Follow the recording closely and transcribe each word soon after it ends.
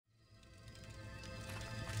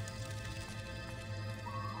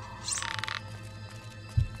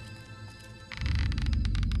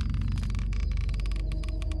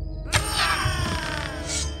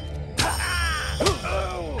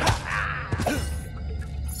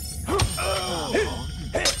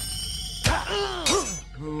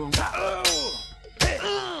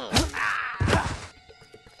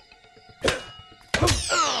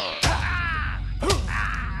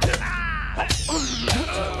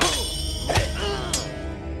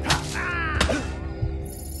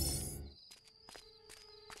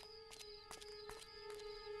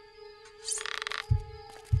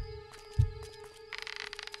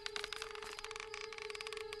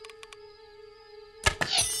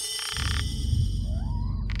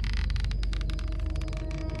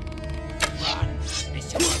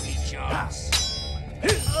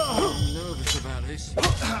this.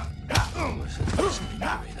 Oh, it's a decent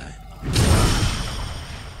injury, though.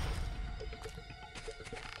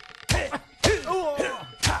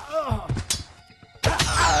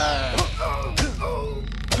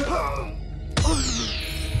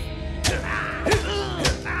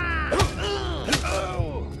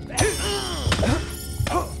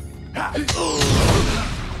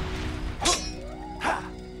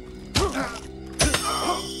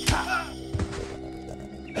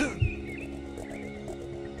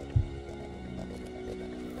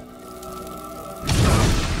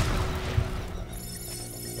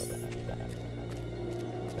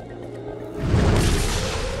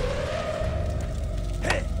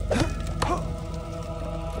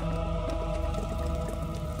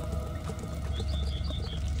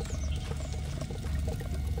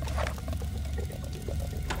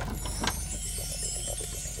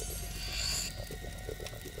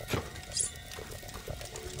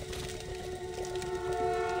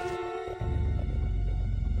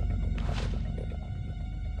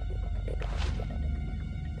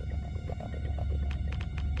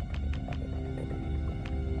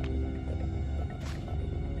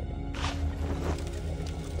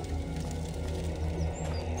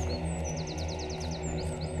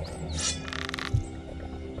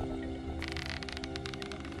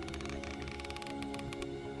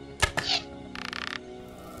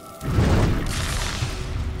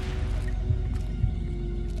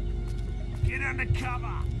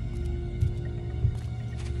 Cover!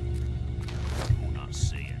 Will not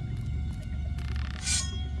see it.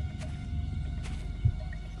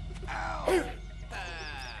 Ow!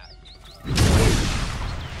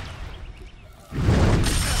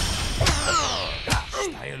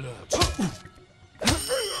 Stay alert.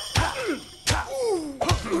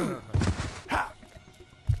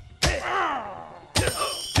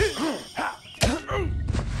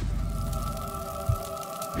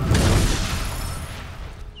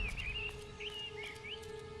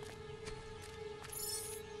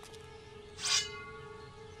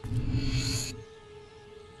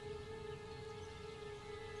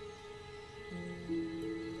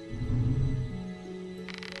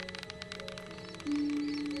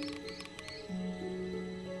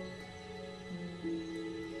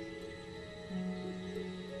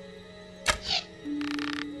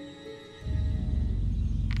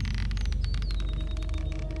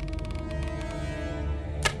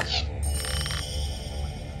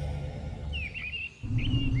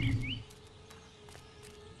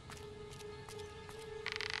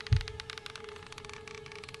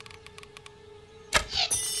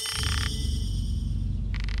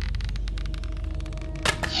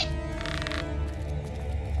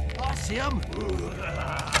 Him?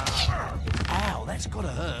 Ow, that's gotta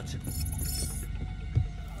hurt.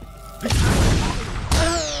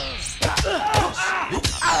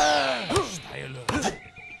 Stay alert.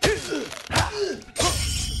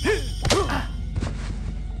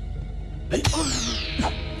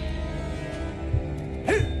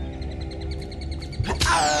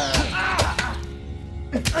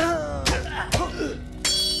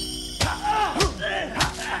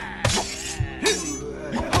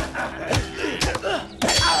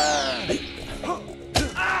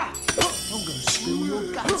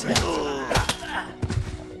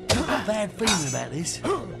 Bad feeling about this.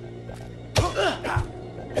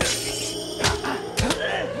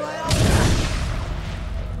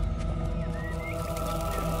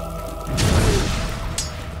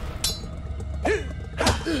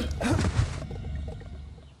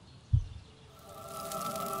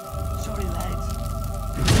 Sorry, lads.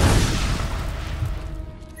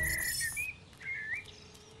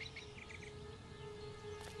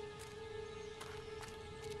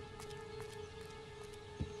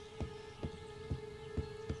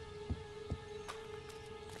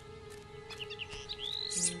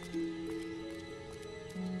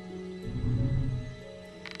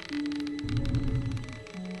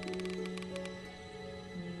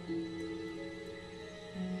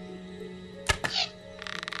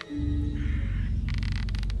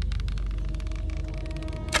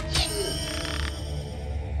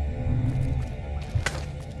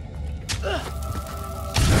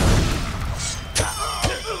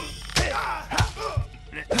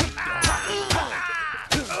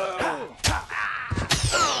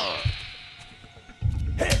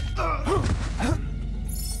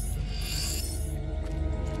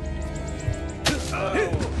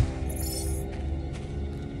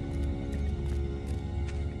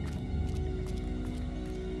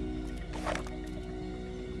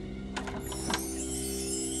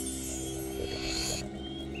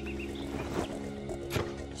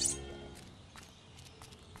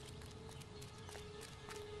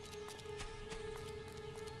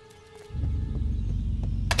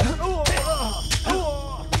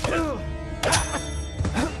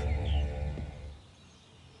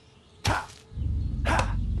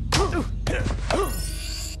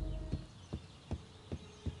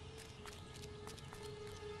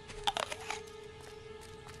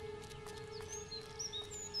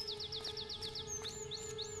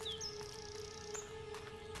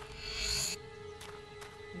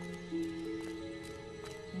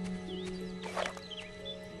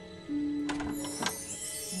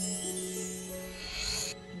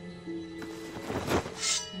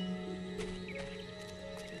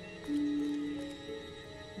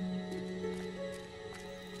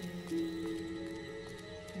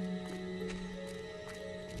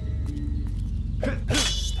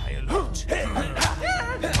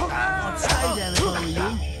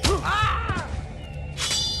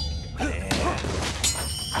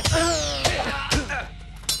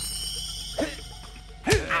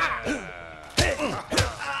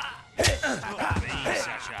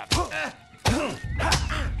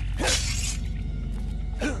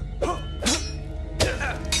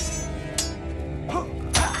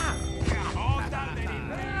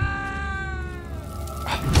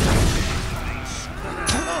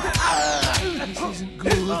 isn't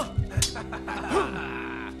good.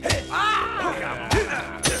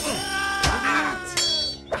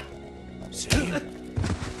 See?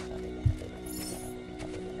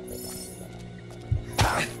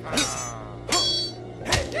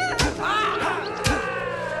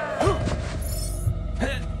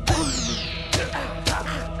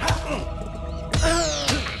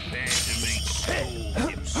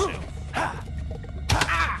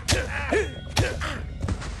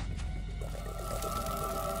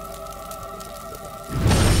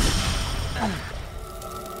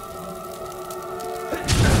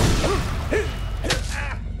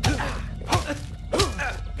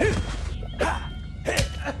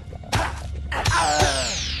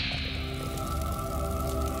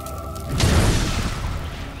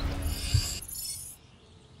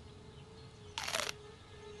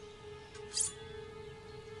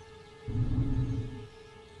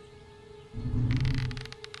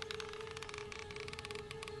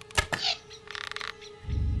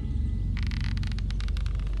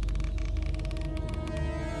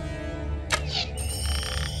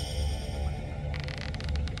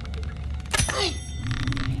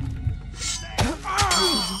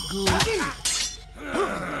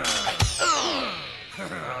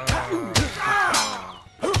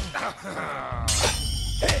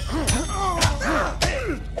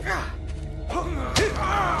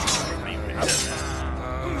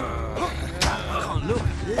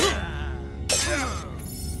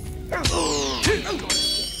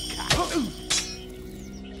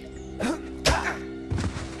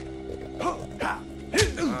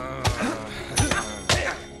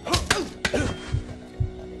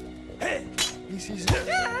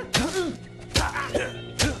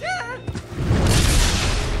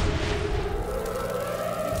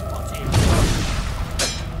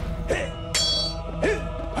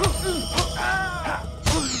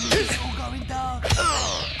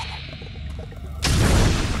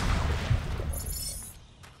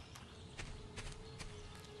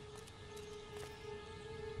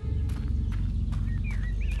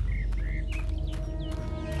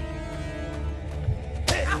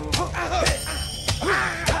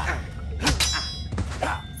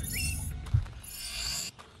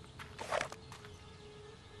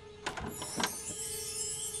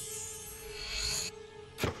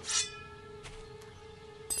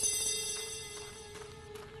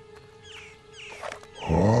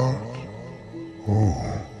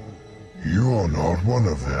 One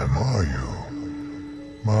of them, are you?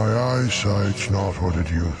 My eyesight's not what it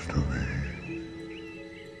used to be.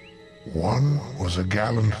 One was a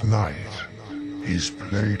gallant knight. His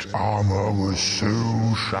plate armor was so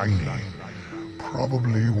shiny.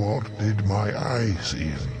 Probably what did my eyes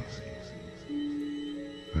in.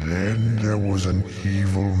 Then there was an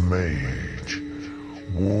evil mage.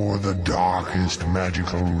 Wore the darkest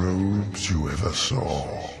magical robes you ever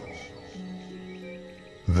saw.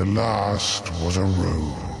 The last was a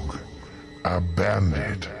rogue, a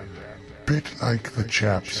bandit, bit like the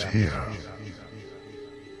chaps here.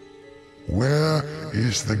 Where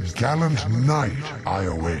is the gallant knight I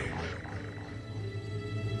await?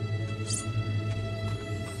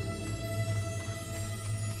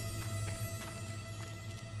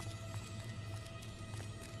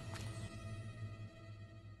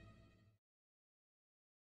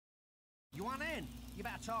 You want in? You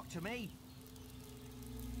better talk to me.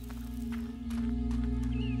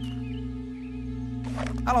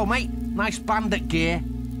 Hello, mate. Nice bandit gear.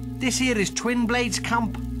 This here is Twin Blades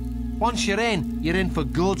Camp. Once you're in for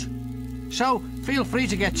good. So, feel free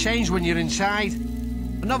to get changed when you're inside.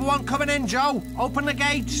 Another one coming in, Joe. Open the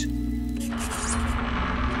gates.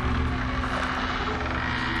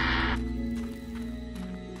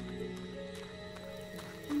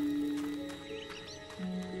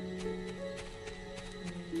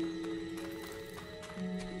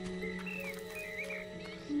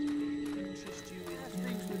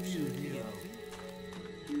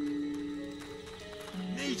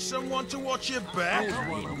 Someone to watch your back?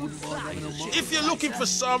 If you're looking for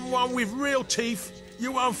someone with real teeth,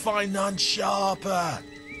 you won't find none sharper.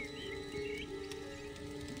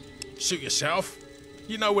 Suit yourself.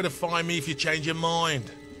 You know where to find me if you change your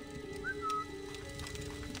mind.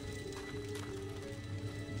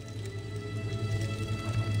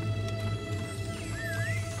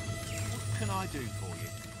 What can I do for you?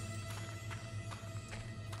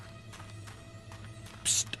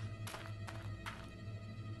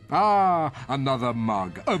 Ah, another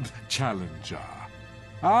mug of Challenger.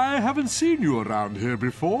 I haven't seen you around here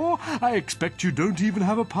before. I expect you don't even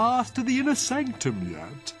have a pass to the inner sanctum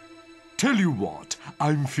yet. Tell you what,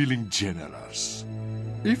 I'm feeling generous.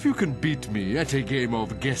 If you can beat me at a game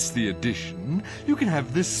of Guess the Edition, you can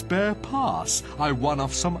have this spare pass I won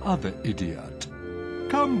off some other idiot.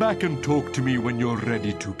 Come back and talk to me when you're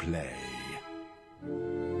ready to play.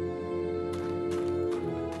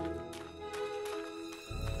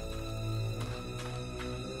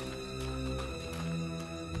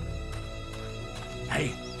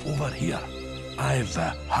 Hey, over here. I've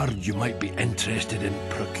heard you might be interested in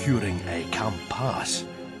procuring a camp pass.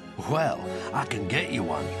 Well, I can get you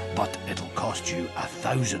one, but it'll cost you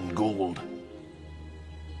 1,000 gold.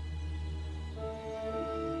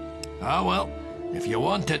 Ah well, if you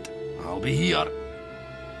want it, I'll be here.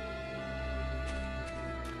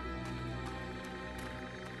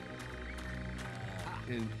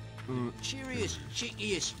 Cheeriest,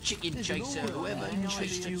 chickiest chicken chaser, whoever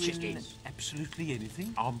chased a chicken. Absolutely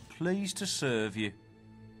anything. I'm pleased to serve you.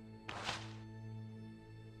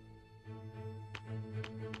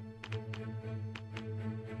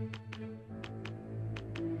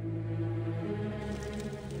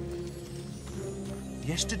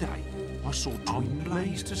 Yesterday, I saw twin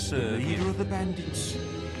blades to serve leader of the bandits.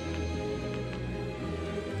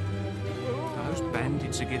 Those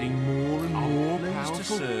bandits are getting more and more powerful. To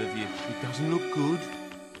serve you. It doesn't look good.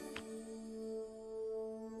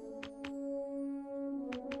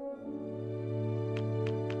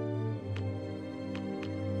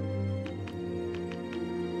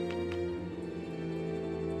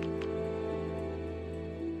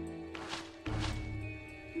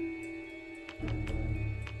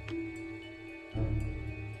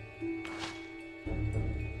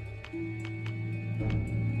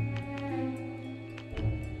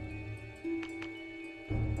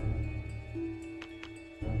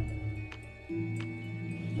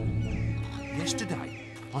 Yesterday,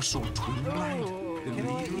 I saw Twin Blade, the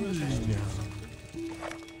leader of the bandits.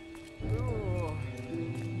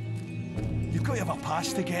 You've got to have a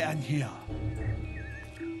pass to get in here.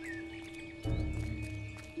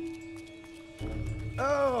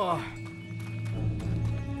 Oh!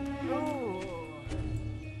 Oh!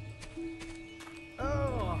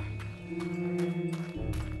 Oh!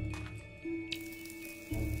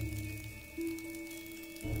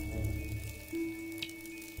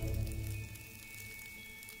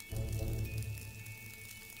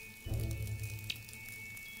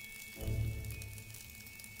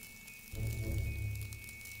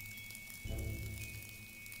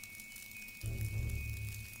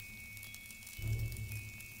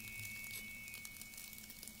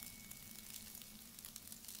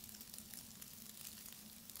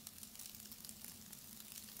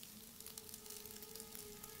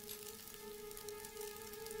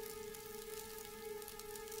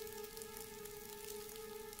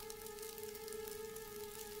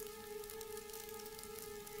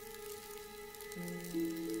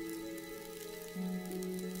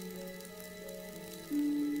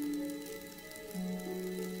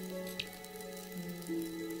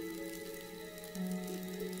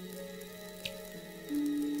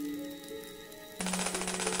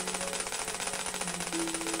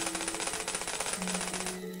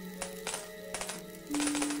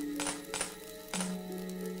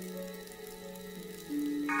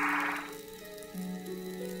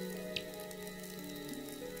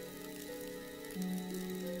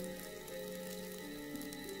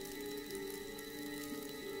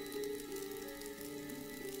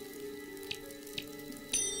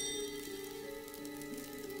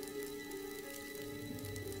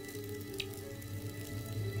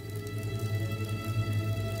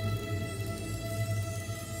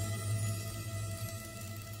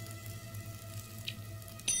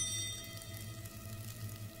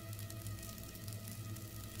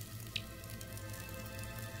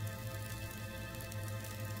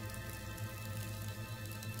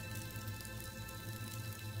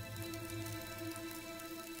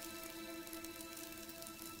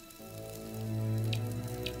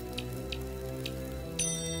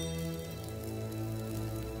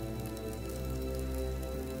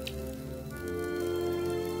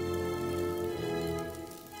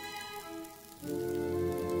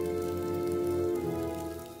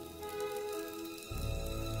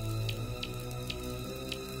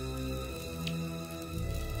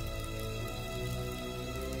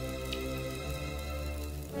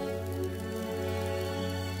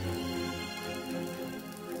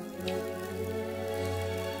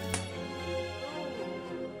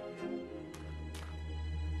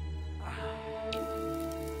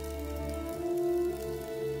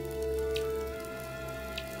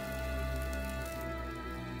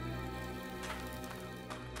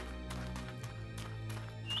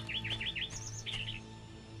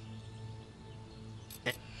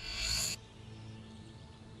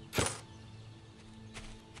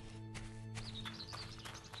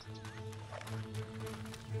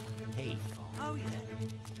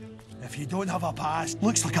 you don't have a pass,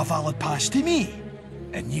 looks like a valid pass to me.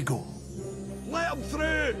 In you go. Let him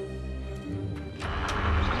through!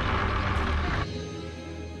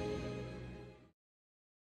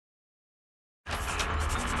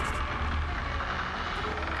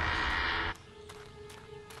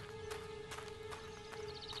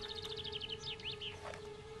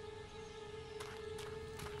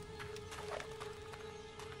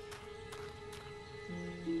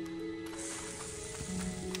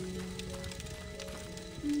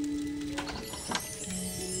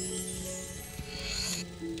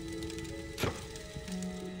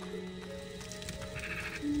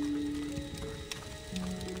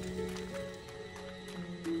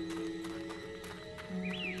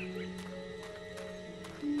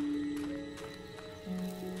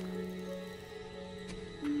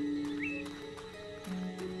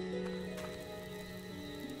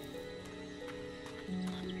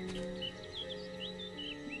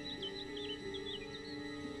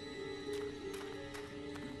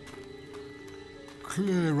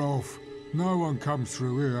 Clear off. No one comes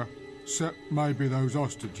through here, except maybe those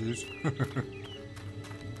hostages.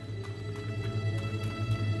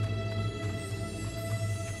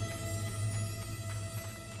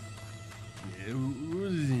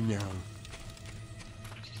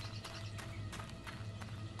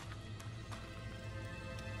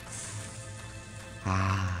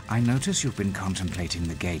 Ah, I notice you've been contemplating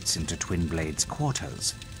the gates into Twinblade's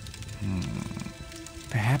quarters.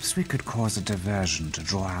 Perhaps we could cause a diversion to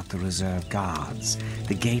draw out the reserve guards.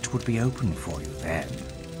 The gate would be open for you then.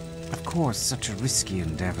 Of course, such a risky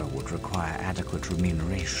endeavor would require adequate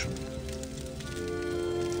remuneration.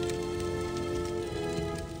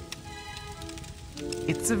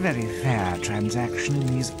 It's a very fair transaction in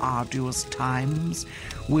these arduous times.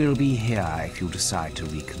 We'll be here if you decide to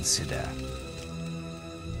reconsider.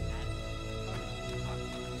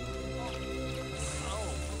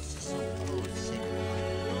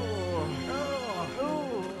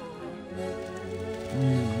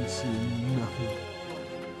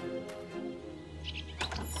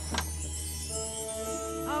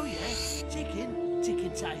 Oh yes,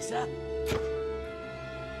 chicken taster.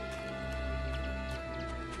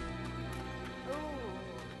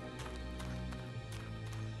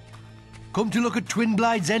 Come to look at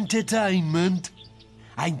Twinblade's entertainment.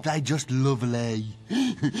 Ain't they just lovely?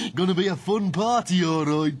 Gonna be a fun party, all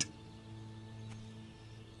right.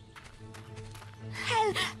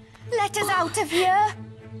 Help! Let us out of here!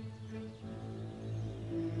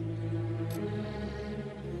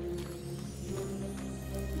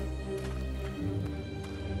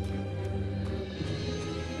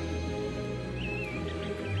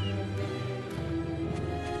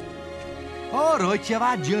 All right, you've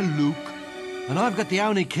had your look. And I've got the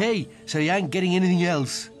only key, so you ain't getting anything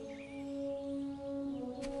else.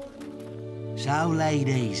 So,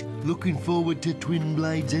 ladies, looking forward to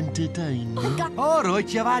Twinblade's entertainment? All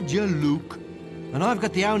right, you've had your look. And I've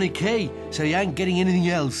got the only key, so you ain't getting anything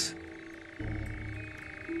else.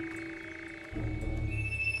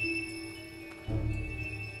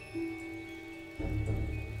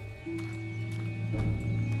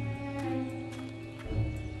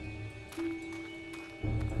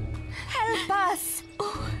 Help us!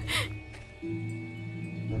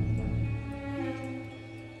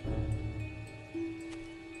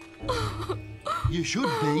 You should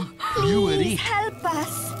be. Please You were it. help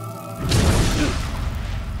us!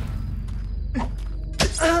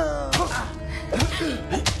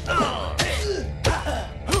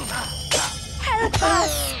 Help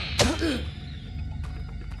us!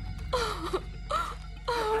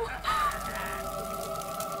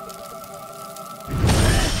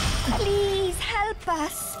 Please help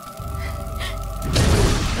us!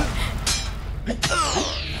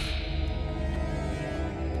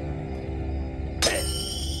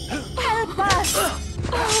 Help us!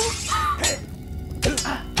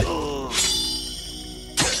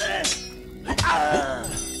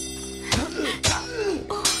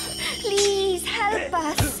 Please help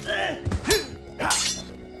us!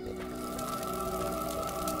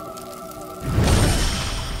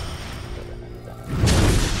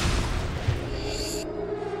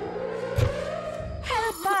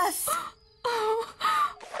 Help us!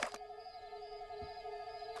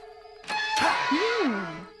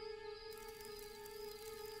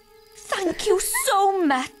 Thank you so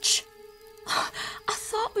much. I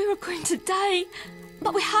thought we were going to die,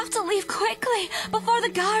 but we have to leave quickly before the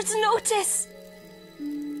guards notice.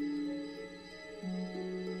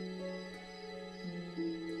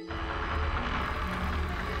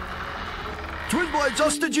 Twinblade's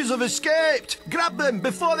hostages have escaped! Grab them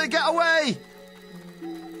before they get away!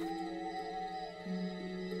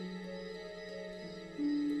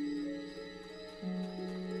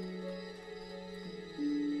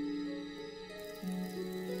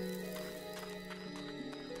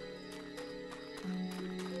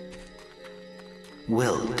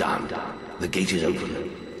 Well done. The gate is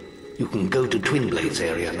open. You can go to Twin Blades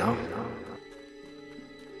area now.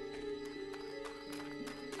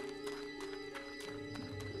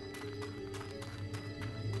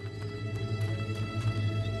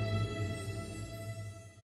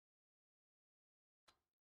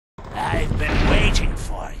 I've been waiting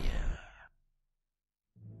for you.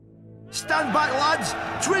 Stand back, lads!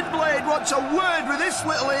 Twin Blade wants a word with this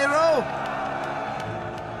little hero!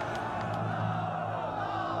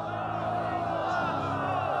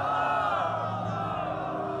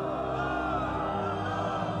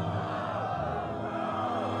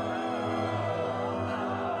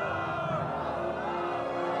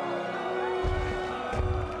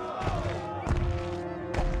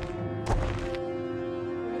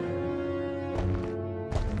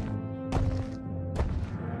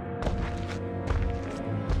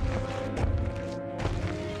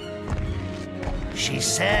 She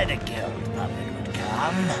said a guild puppet would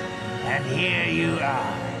come, and here you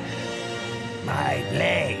are. My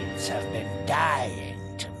blades have been dying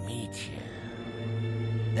to meet you.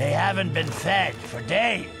 They haven't been fed for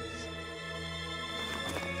days.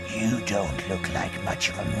 You don't look like much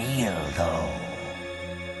of a meal, though.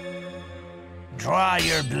 Draw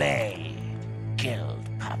your blade, guild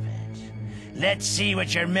puppet. Let's see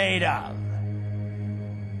what you're made of.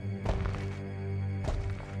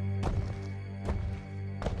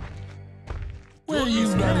 Where are you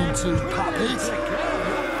running to, puppet?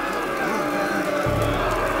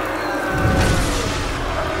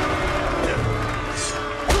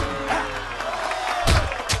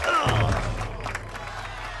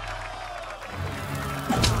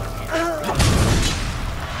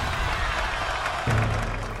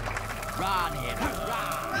 Run him,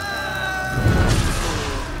 run!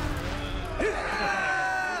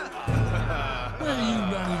 Where are you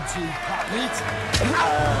running to, puppet?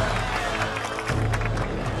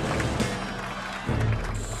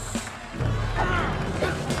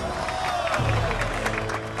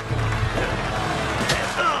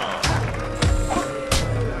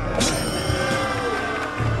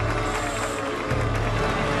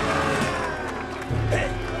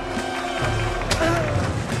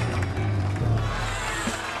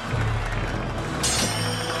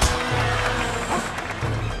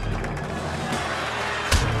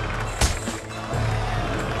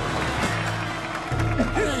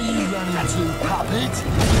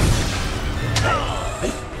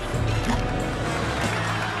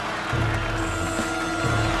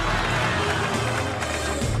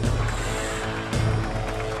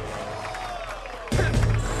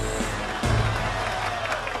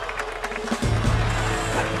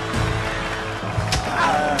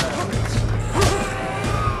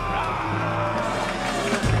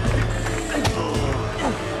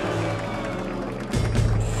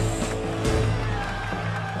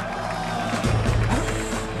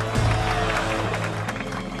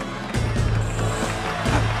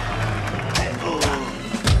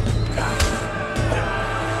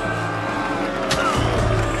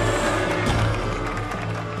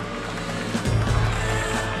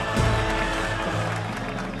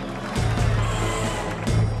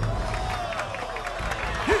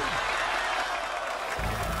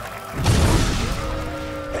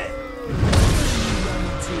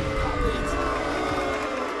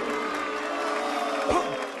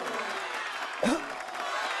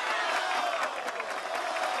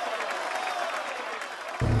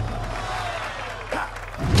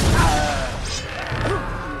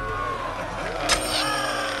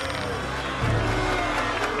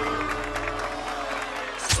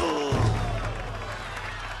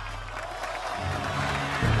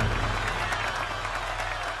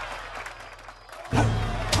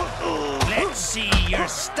 See your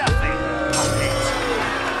stuffing, puppet.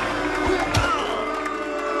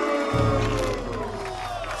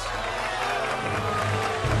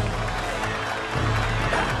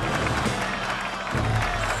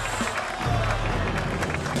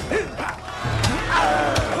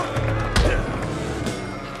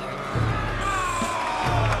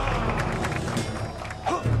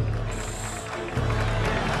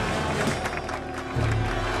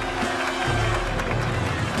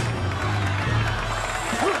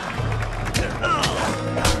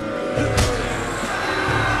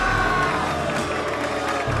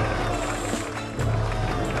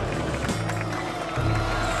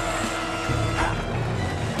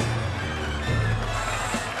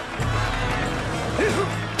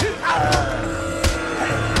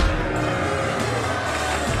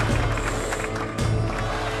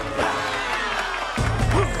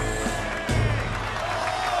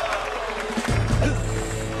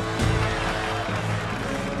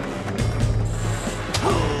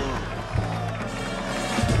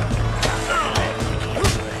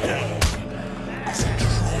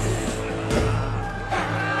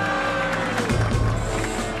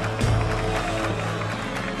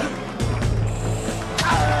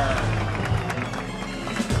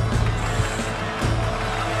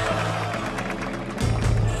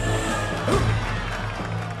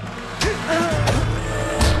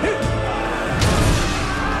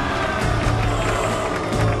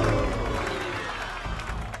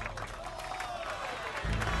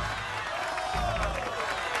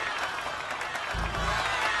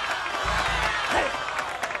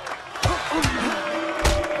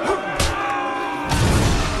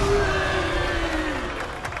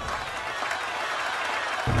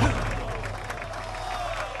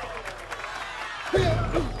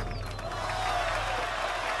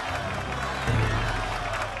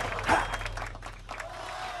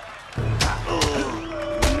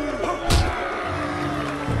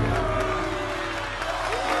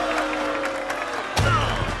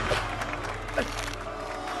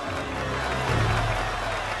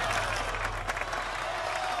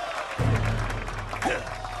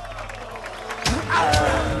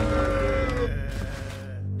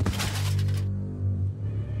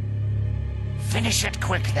 Finish it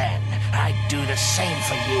quick then. I'd do the same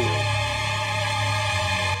for you.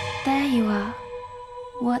 There you are.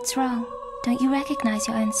 What's wrong? Don't you recognize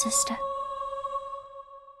your own sister?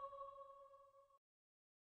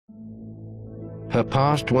 Her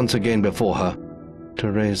past once again before her,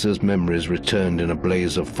 Teresa's memories returned in a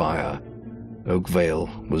blaze of fire.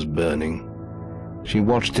 Oakvale was burning. She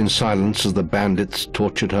watched in silence as the bandits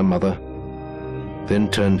tortured her mother,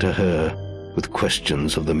 then turned to her with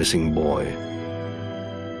questions of the missing boy.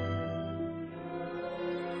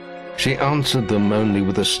 She answered them only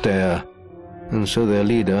with a stare, and so their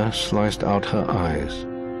leader sliced out her eyes.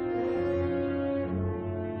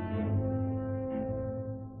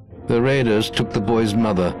 The raiders took the boy's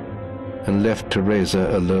mother and left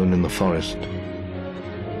Teresa alone in the forest.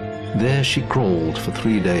 There she crawled for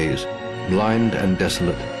 3 days, blind and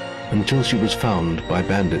desolate, until she was found by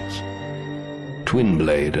bandits,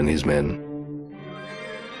 Twinblade and his men.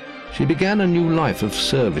 She began a new life of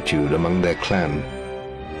servitude among their clan.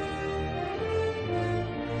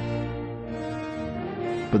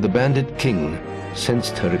 But the bandit king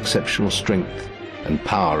sensed her exceptional strength and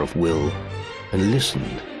power of will, and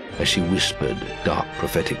listened as she whispered dark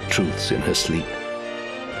prophetic truths in her sleep.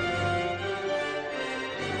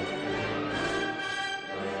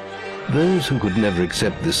 Those who could never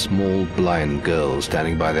accept this small blind girl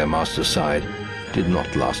standing by their master's side did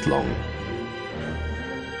not last long.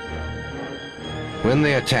 When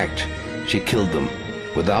they attacked, she killed them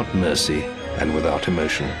without mercy and without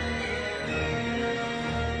emotion.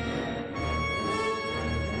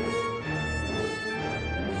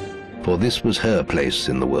 For this was her place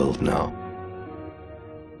in the world now.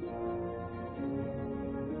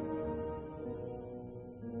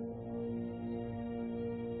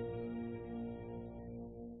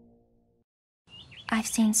 I've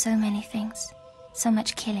seen so many things. So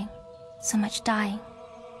much killing, so much dying.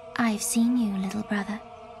 I've seen you, little brother,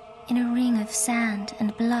 in a ring of sand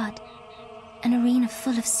and blood, an arena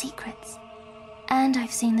full of secrets. And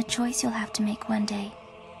I've seen the choice you'll have to make one day,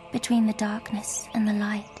 between the darkness and the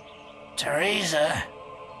light. Teresa!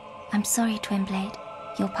 I'm sorry, Twinblade.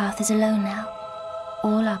 Your path is alone now.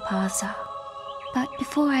 All our paths are. But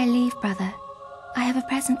before I leave, brother, I have a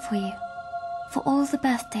present for you. For all the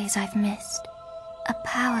birthdays I've missed. A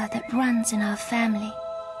power that runs in our family.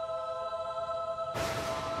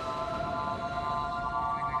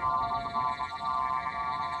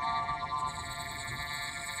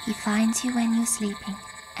 He finds you when you're sleeping,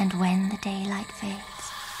 and when the daylight fades.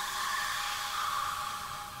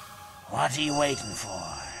 What are you waiting for?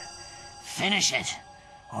 Finish it,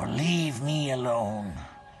 or leave me alone.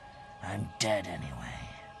 I'm dead anyway.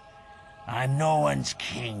 I'm no one's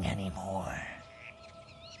king anymore.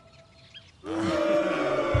 You've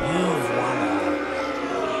won all.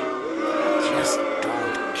 Just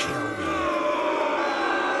don't kill me.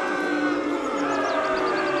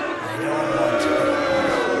 I don't want to do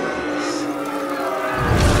this.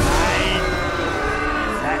 Fine.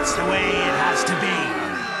 If that's the way it has to be.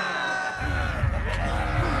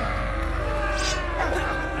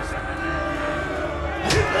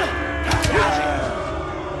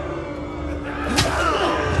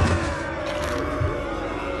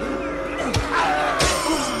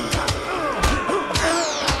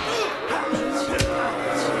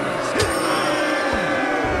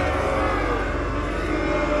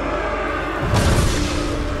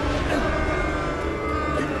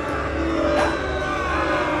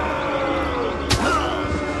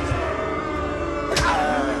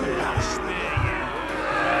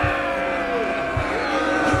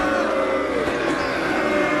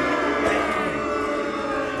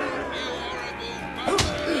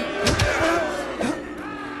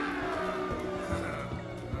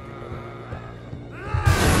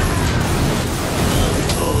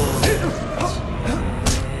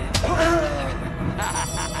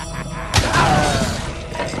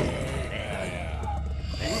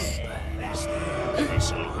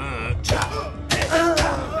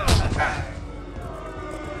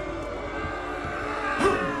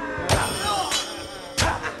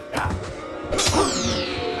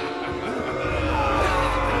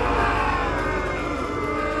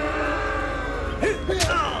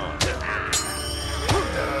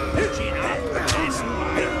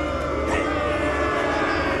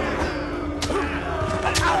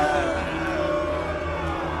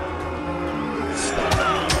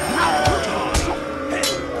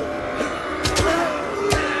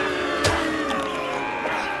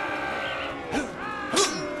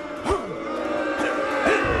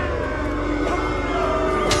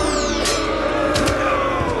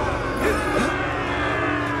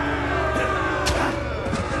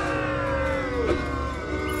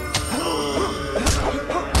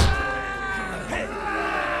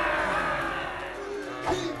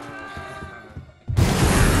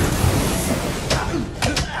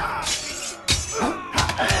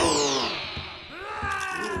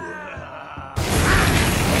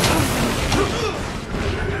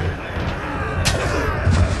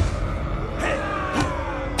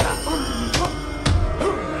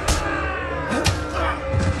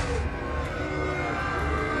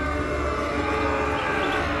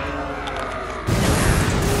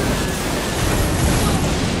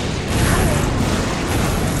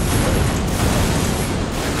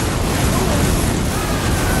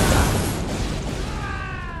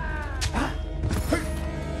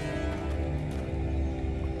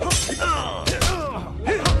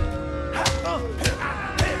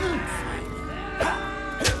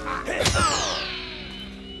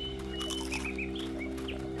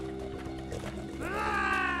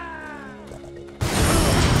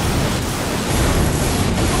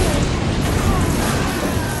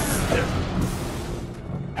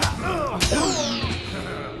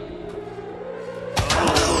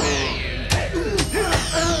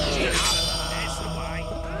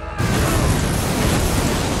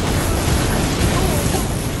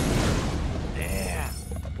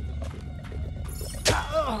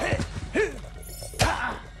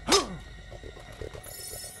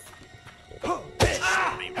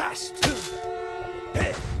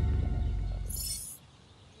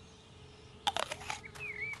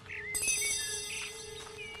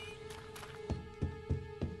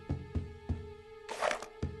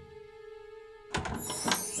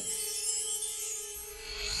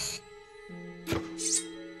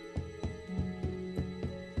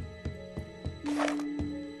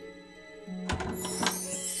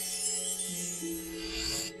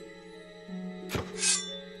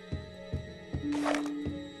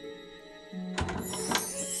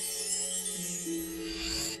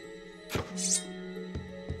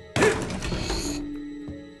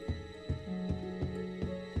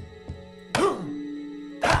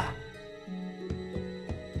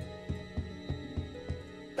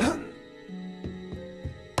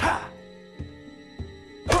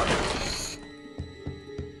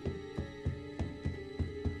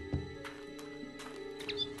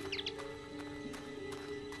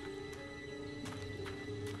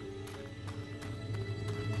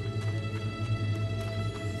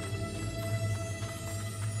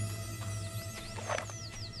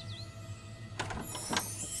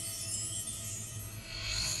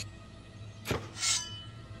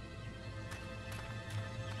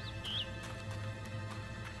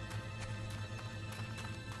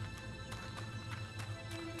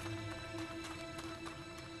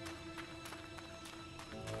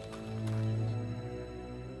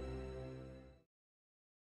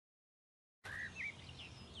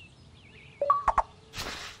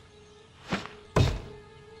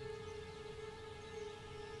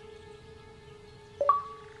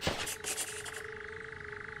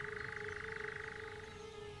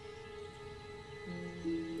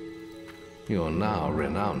 You're now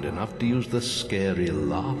renowned enough to use the scary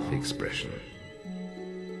laugh expression.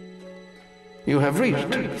 You have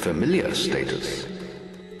reached familiar status.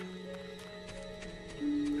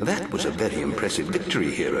 That was a very impressive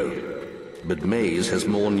victory, hero. But Maze has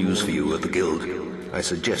more news for you of the guild. I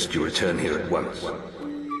suggest you return here at once.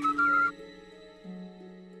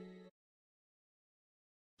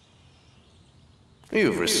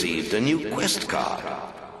 You've received a new quest card.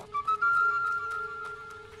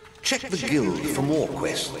 Check the guild for more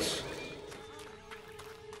quests.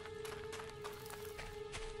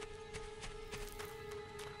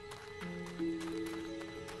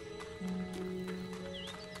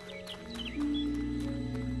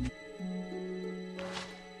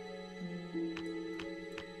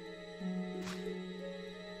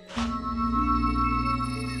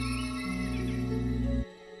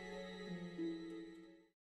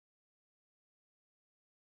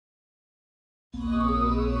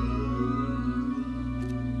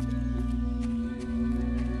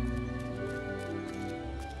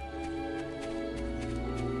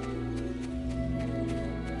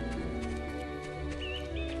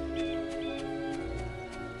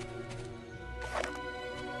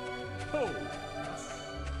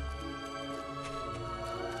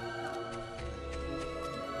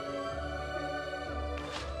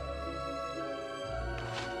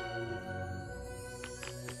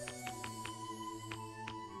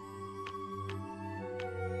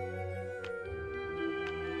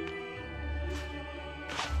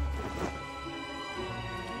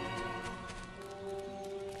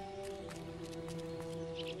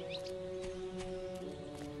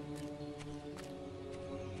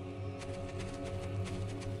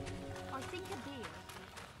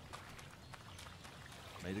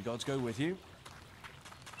 May the gods go with you.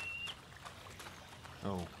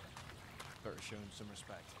 Oh, better show him some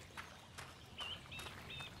respect.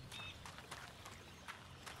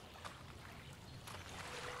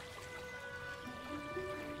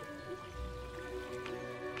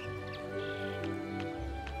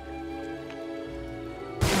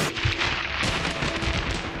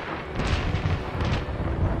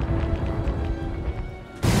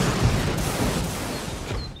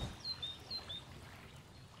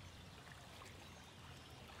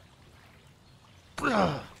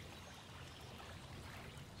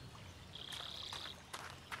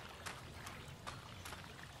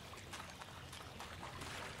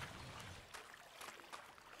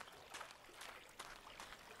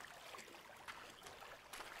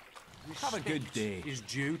 Have a good day. Is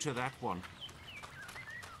due to that one.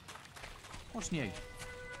 What's new?